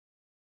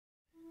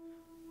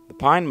The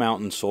Pine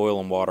Mountain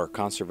Soil and Water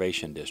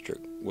Conservation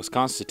District was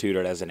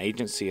constituted as an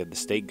agency of the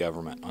state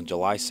government on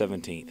July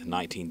 17,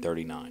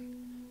 1939.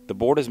 The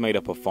board is made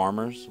up of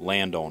farmers,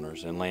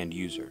 landowners, and land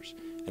users,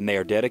 and they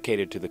are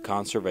dedicated to the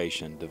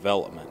conservation,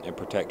 development, and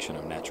protection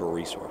of natural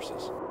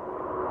resources.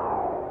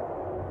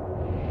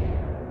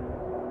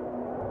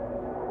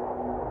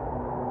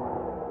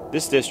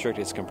 This district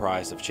is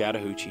comprised of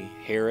Chattahoochee,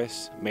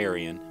 Harris,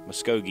 Marion,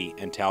 Muskogee,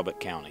 and Talbot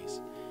counties.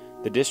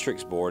 The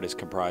district's board is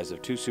comprised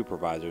of 2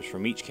 supervisors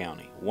from each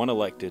county, one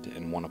elected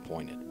and one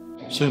appointed.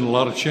 Seen a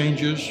lot of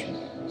changes.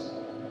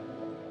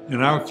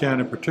 In our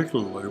county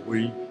particularly,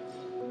 we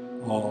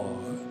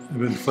have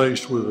been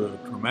faced with a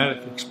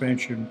dramatic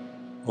expansion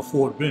of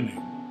Fort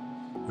Benning,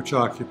 which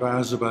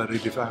occupies about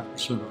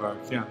 85% of our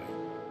county.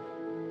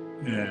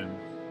 And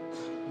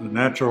the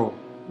Natural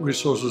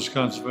Resources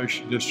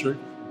Conservation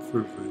District,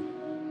 through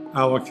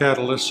our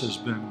catalyst, has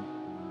been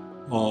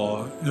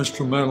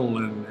instrumental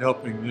in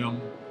helping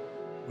them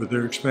with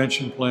their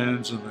expansion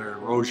plans and their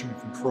erosion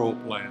control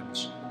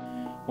plans.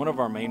 One of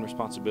our main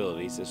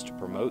responsibilities is to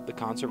promote the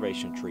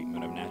conservation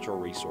treatment of natural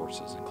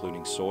resources,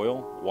 including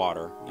soil,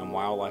 water, and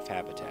wildlife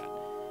habitat,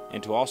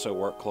 and to also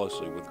work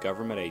closely with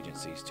government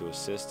agencies to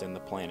assist in the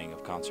planning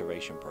of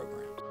conservation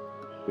programs.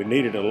 We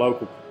needed a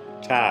local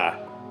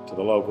tie to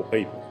the local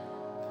people.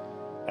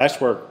 That's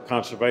where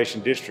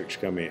conservation districts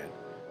come in.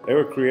 They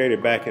were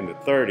created back in the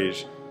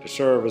 30s to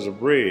serve as a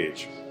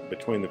bridge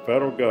between the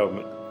federal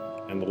government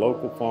and the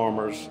local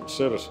farmers and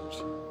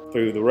citizens.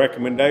 Through the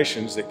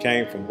recommendations that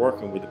came from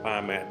working with the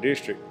Pine Mountain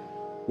District,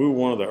 we were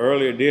one of the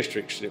earlier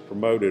districts that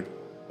promoted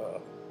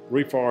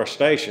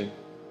reforestation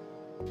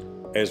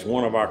as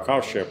one of our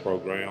cost share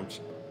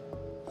programs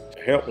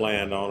to help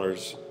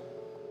landowners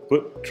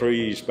put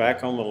trees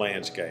back on the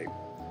landscape.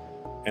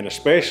 And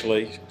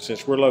especially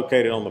since we're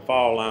located on the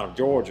fall line of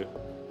Georgia,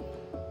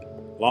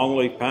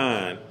 longleaf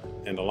pine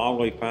and the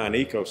longleaf pine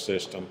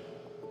ecosystem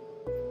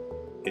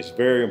is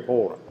very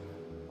important.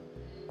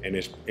 And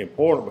it's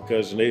important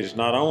because it is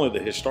not only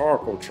the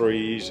historical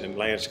trees and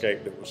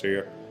landscape that was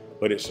here,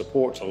 but it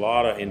supports a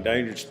lot of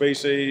endangered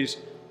species,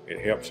 it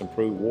helps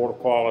improve water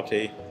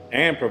quality,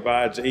 and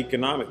provides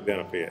economic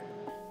benefit.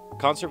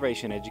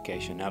 Conservation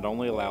education not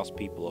only allows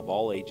people of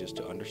all ages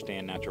to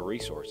understand natural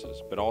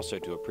resources, but also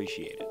to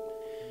appreciate it.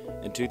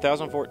 In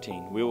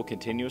 2014, we will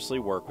continuously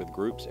work with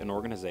groups and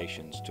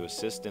organizations to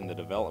assist in the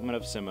development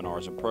of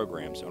seminars and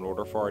programs in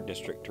order for our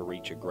district to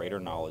reach a greater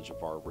knowledge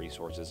of our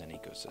resources and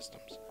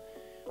ecosystems.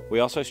 We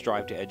also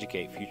strive to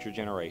educate future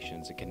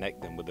generations and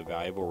connect them with the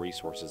valuable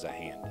resources at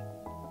hand.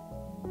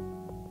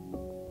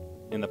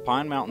 In the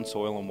Pine Mountain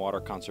Soil and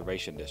Water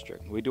Conservation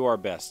District, we do our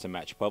best to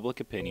match public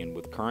opinion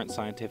with current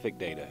scientific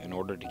data in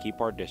order to keep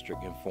our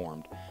district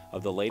informed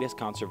of the latest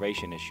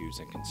conservation issues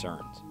and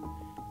concerns.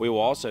 We will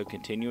also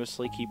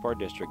continuously keep our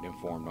district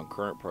informed on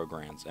current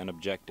programs and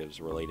objectives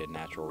related to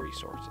natural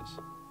resources.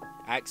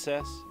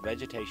 Access,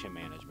 vegetation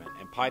management,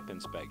 and pipe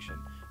inspection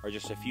are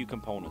just a few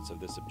components of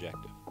this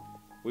objective.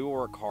 We will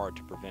work hard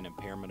to prevent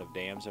impairment of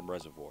dams and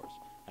reservoirs,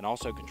 and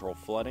also control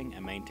flooding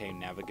and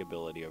maintain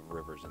navigability of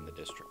rivers in the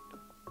district.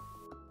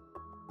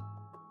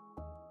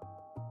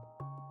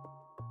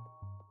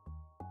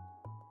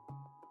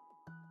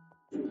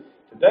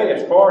 Today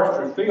is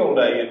Forestry Field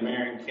Day in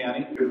Marion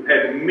County. We've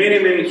had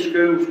many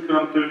schools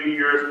come through the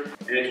years,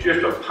 and it's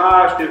just a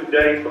positive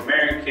day for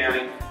Marion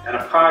County and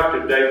a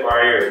positive day for our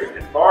area.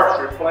 And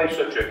forestry plays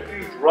such a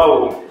huge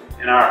role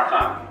in our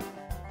economy.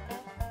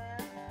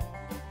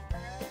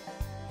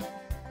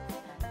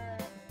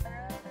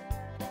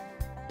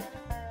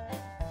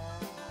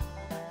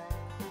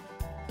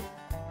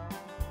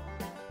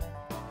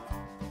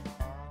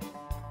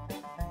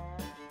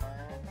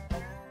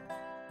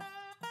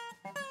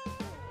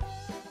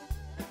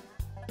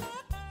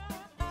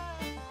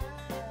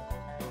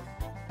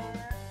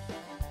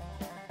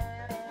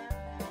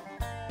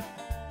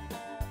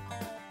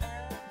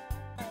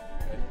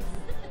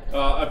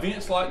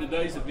 Events like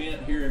today's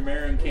event here in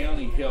Marion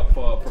County help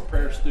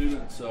prepare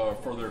students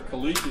for their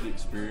collegiate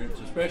experience,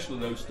 especially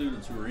those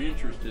students who are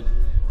interested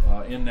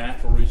in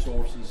natural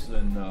resources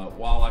and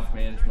wildlife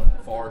management,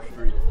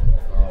 forestry,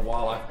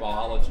 wildlife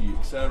biology,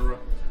 etc.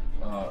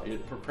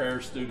 It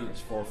prepares students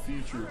for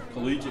future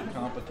collegiate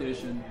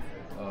competition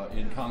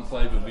in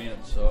conclave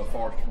events,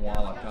 forestry and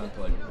wildlife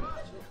conclave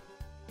events.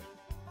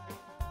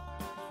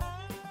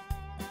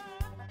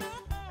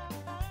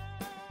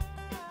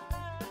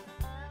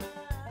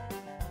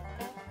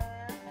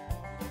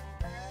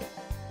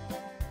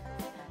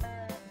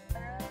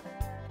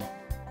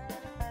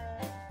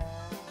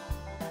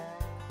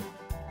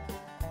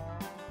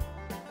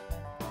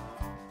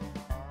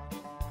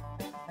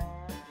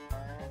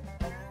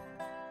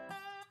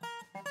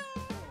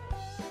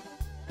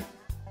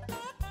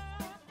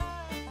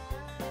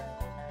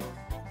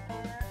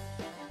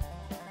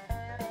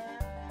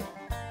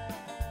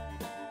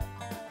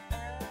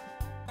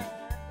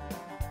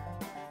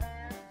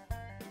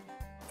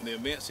 The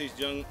events these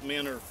young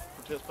men are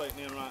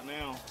participating in right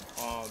now,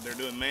 they're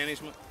doing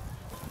management,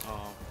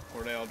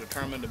 where they'll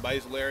determine the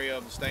basal area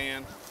of the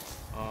stand,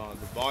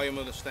 the volume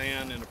of the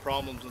stand and the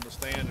problems of the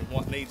stand and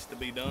what needs to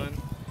be done.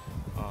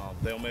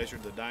 They'll measure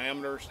the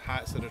diameters,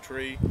 heights of the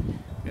tree,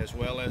 as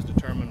well as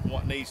determine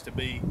what needs to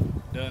be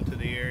done to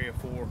the area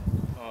for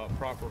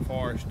proper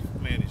forest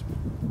management.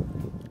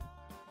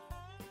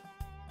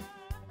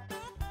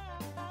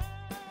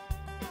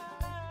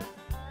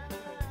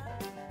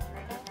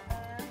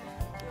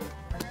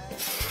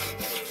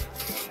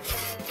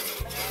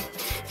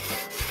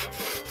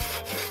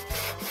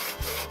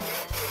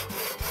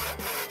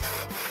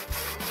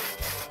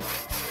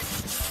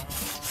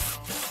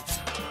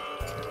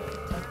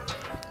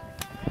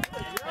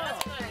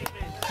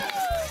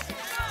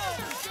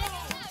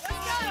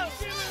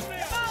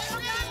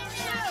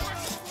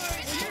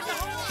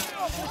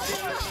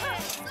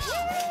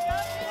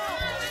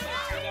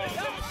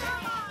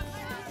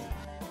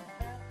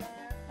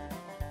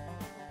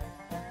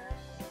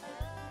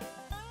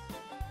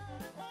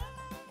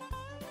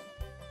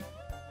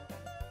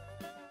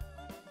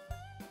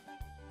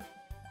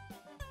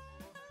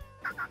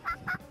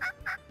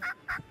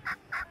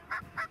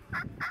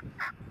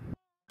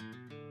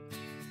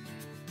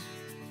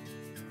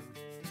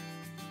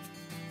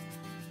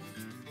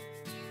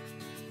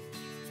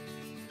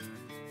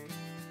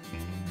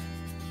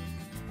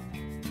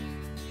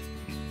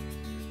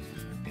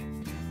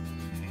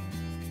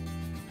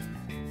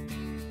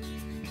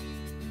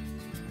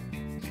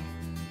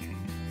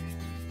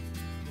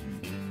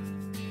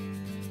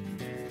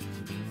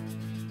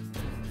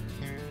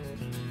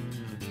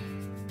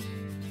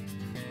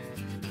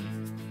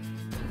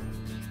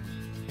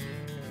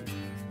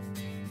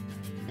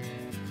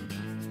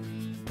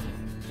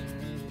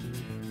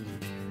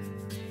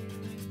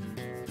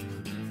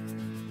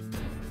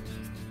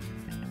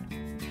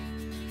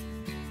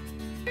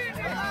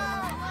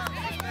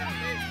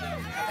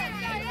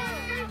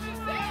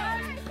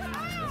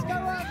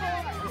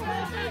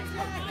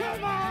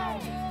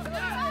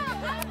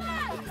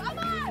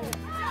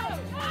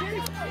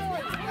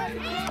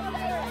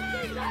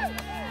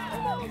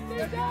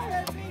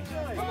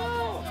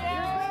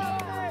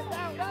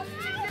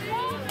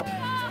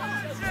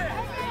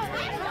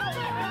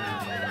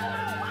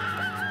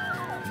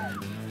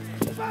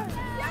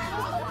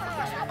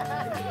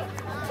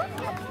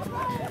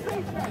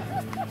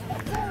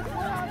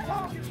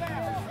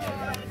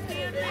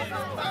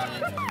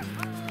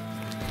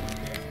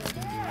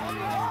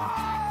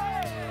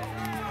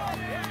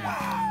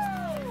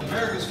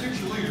 America's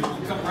future leaders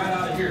will come right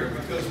out of here,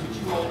 because what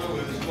you all know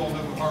is you all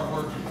know what hard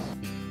work is.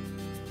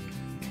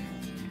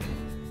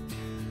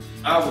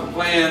 Our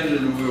plans,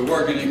 and we're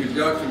working in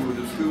conjunction with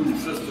the school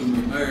system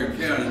of Marion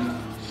County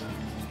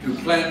to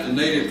plant the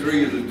native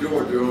trees of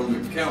Georgia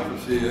on the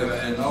campus here,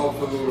 and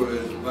also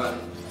it's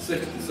about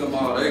 60 some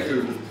odd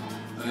acres,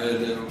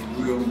 and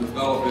we'll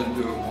develop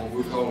into what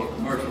we call a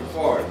commercial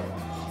forest.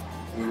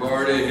 We've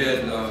already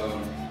had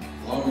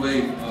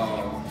long-leaf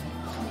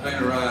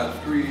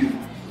containerized trees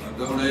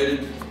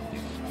donated.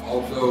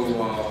 Also,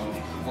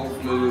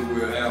 hopefully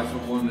we'll have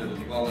someone that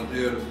has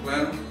volunteered to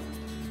plant them.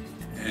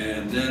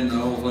 And then the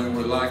only thing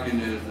we're lacking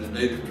is the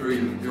native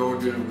trees of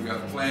Georgia, and we've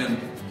got plans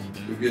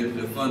to get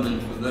the funding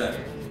for that.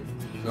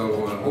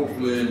 So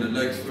hopefully in the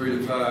next 3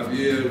 to 5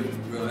 years,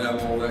 we'll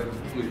have all that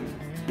completed.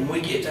 When we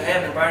get to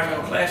have an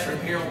environmental classroom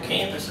here on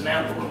campus, an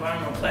outdoor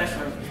environmental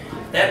classroom,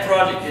 that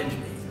project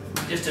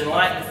can just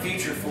enlighten the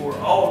future for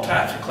all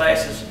types of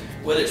classes,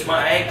 whether it's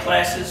my ag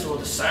classes or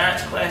the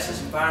science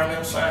classes,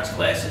 environmental science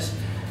classes,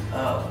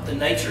 the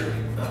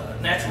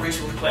natural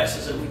resource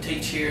classes that we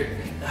teach here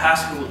at the high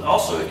school.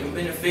 Also, it can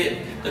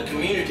benefit the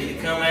community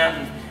to come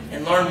out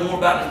and learn more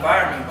about the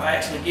environment by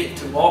actually getting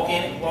to walk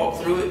in it, walk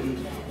through it,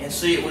 and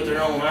see it with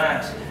their own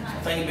eyes.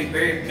 I think it'd be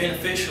very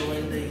beneficial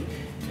in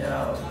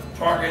the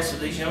progress of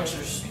these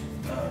youngsters'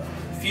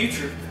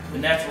 future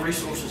with natural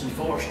resources and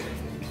forestry.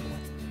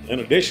 In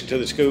addition to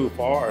the school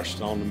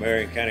forest on the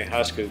Marion County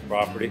High School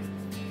property,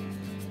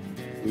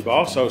 we've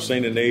also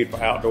seen a need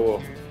for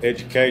outdoor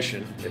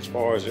education as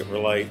far as it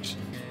relates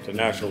to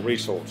natural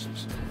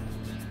resources.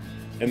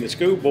 And the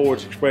school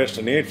boards expressed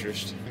an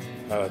interest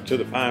to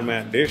the Pine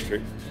Mountain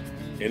District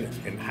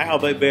in how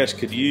they best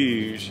could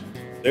use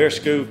their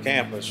school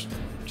campus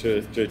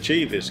to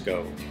achieve this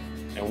goal.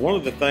 And one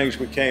of the things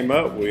we came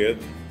up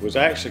with was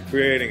actually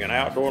creating an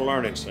outdoor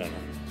learning center,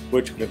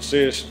 which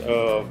consists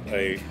of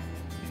a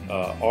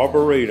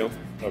arboretum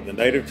of the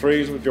native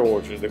trees of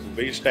Georgia that will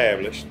be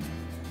established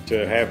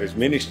to have as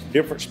many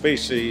different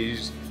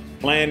species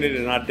planted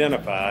and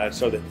identified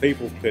so that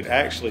people could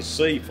actually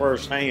see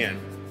firsthand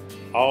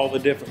all the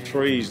different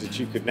trees that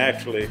you could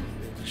naturally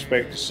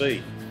expect to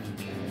see.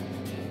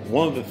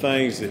 One of the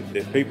things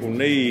that people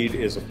need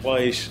is a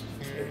place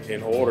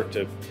in order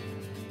to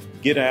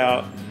get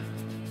out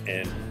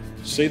and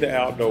see the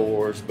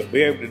outdoors, but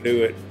be able to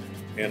do it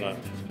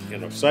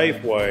in a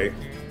safe way,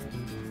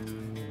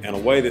 in a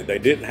way that they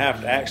didn't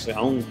have to actually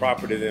own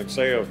property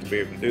themselves to be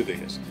able to do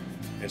this.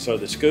 And so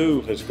the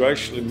school has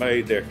graciously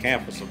made their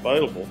campus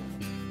available.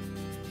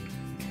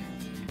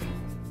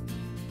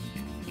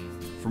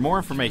 For more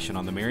information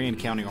on the Marion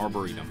County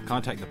Arboretum,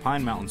 contact the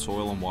Pine Mountain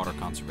Soil and Water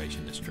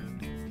Conservation District.